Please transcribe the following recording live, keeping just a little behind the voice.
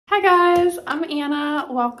Hi guys, I'm Anna.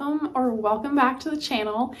 Welcome back to the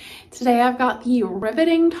channel. Today I've got the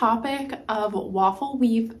riveting topic of waffle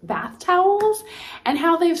weave bath towels and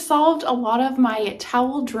how they've solved a lot of my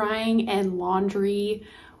towel drying and laundry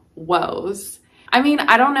woes. I mean,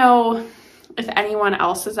 I don't know if anyone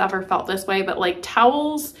else has ever felt this way, but like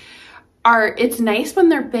towels it's nice when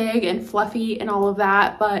they're big and fluffy and all of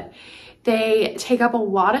that, but they take up a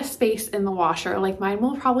lot of space in the washer. Like mine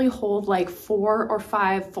will probably hold like 4 or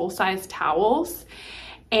 5 full-size towels,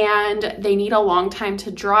 and they need a long time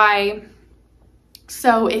to dry.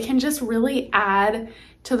 So it can just really add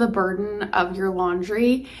to the burden of your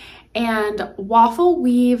laundry. And waffle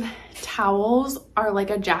weave towels are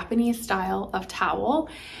like a Japanese style of towel,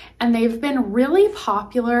 and they've been really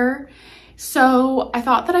popular. So I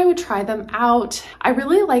thought that I would try them out. I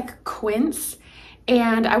really like Quince,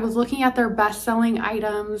 and I was looking at their best-selling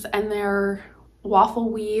items, and their waffle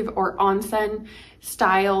weave or onsen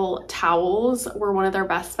style towels were one of their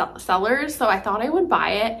best sellers. So I thought I would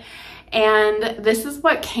buy it. And this is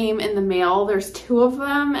what came in the mail. There's 2 of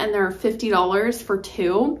them, and they're $50 for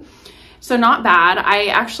 2. So not bad. I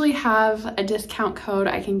actually have a discount code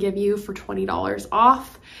I can give you for $20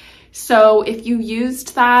 off. So if you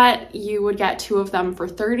used that, you would get 2 of them for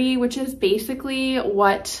 $30, which is basically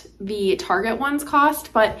what the Target ones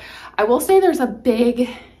cost. But I will say there's a big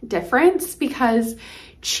difference because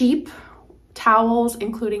cheap towels,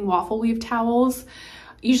 including waffle weave towels,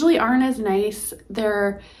 usually aren't as nice.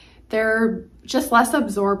 They're just less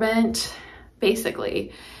absorbent,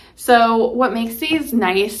 basically. So what makes these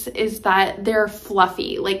nice is that they're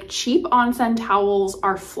fluffy. Like cheap onsen towels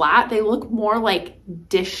are flat. They look more like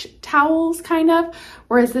dish towels kind of,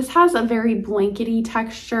 whereas this has a very blankety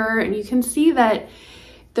texture, and you can see that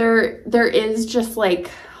there is just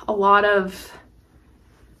like a lot of,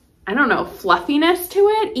 I don't know, fluffiness to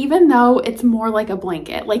it, even though it's more like a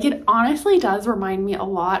blanket. Like it honestly does remind me a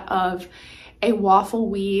lot of a waffle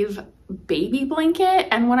weave baby blanket.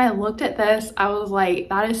 And when I looked at this, I was like,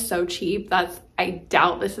 that is so cheap. I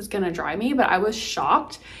doubt this is gonna dry me, but I was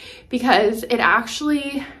shocked because it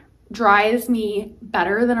actually dries me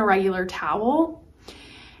better than a regular towel.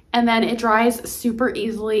 And then it dries super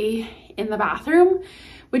easily in the bathroom,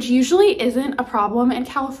 which usually isn't a problem in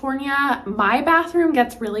California. My bathroom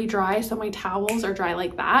gets really dry, so my towels are dry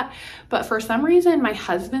like that. But for some reason, my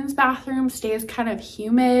husband's bathroom stays kind of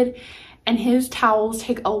humid, and his towels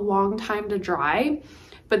take a long time to dry,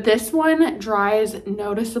 but this one dries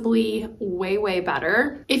noticeably way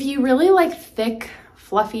better. If you really like thick,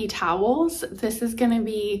 fluffy towels, this is gonna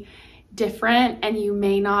be different, and you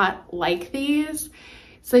may not like these.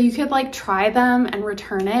 So you could like try them and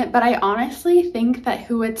return it, but I honestly think that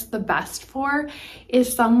who it's the best for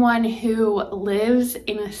is someone who lives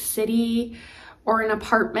in a city or an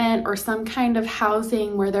apartment or some kind of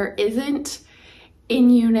housing where there isn't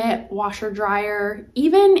in-unit washer dryer.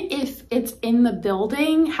 Even if it's in the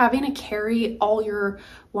building, having to carry all your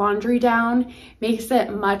laundry down makes it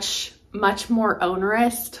much more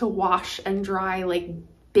onerous to wash and dry like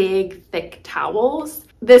big thick towels.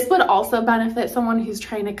 This would also benefit someone who's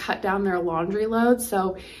trying to cut down their laundry load.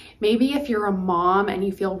 So maybe if you're a mom and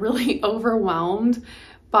you feel really overwhelmed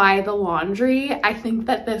by the laundry, I think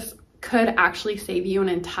that this could actually save you an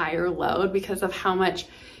entire load because of how much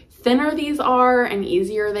thinner these are and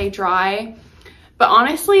easier they dry. But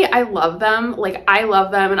honestly, I love them. Like I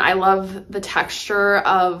love them, and I love the texture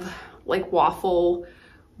of like waffle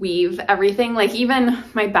weave everything. Like even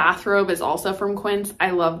my bathrobe is also from Quince.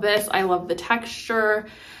 I love this. I love the texture.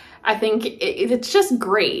 I think it's just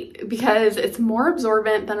great because it's more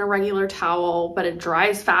absorbent than a regular towel, but it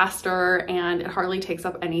dries faster and it hardly takes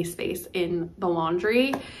up any space in the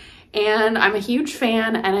laundry. And I'm a huge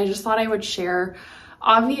fan, and I just thought I would share.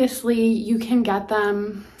 Obviously, you can get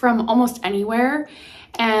them from almost anywhere,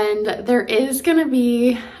 and there is gonna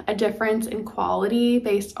be a difference in quality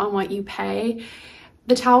based on what you pay.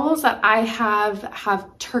 The towels that I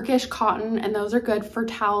have Turkish cotton, and those are good for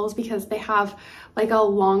towels because they have like a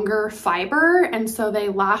longer fiber, and so they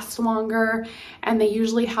last longer, and they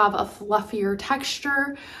usually have a fluffier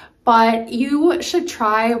texture. But you should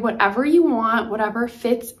try whatever you want, whatever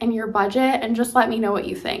fits in your budget, and just let me know what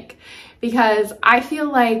you think. Because I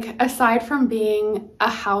feel like aside from being a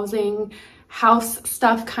house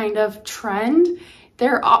stuff kind of trend,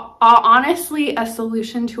 they're honestly a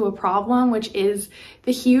solution to a problem, which is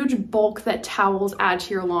the huge bulk that towels add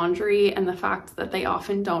to your laundry and the fact that they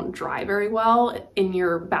often don't dry very well in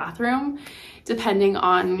your bathroom, depending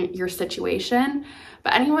on your situation.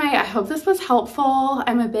 But anyway, I hope this was helpful.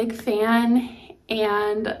 I'm a big fan,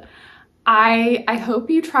 and I hope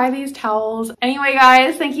you try these towels. Anyway,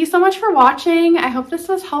 guys, thank you so much for watching. I hope this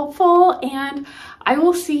was helpful, and I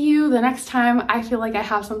will see you the next time I feel like I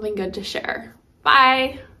have something good to share.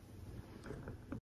 Bye.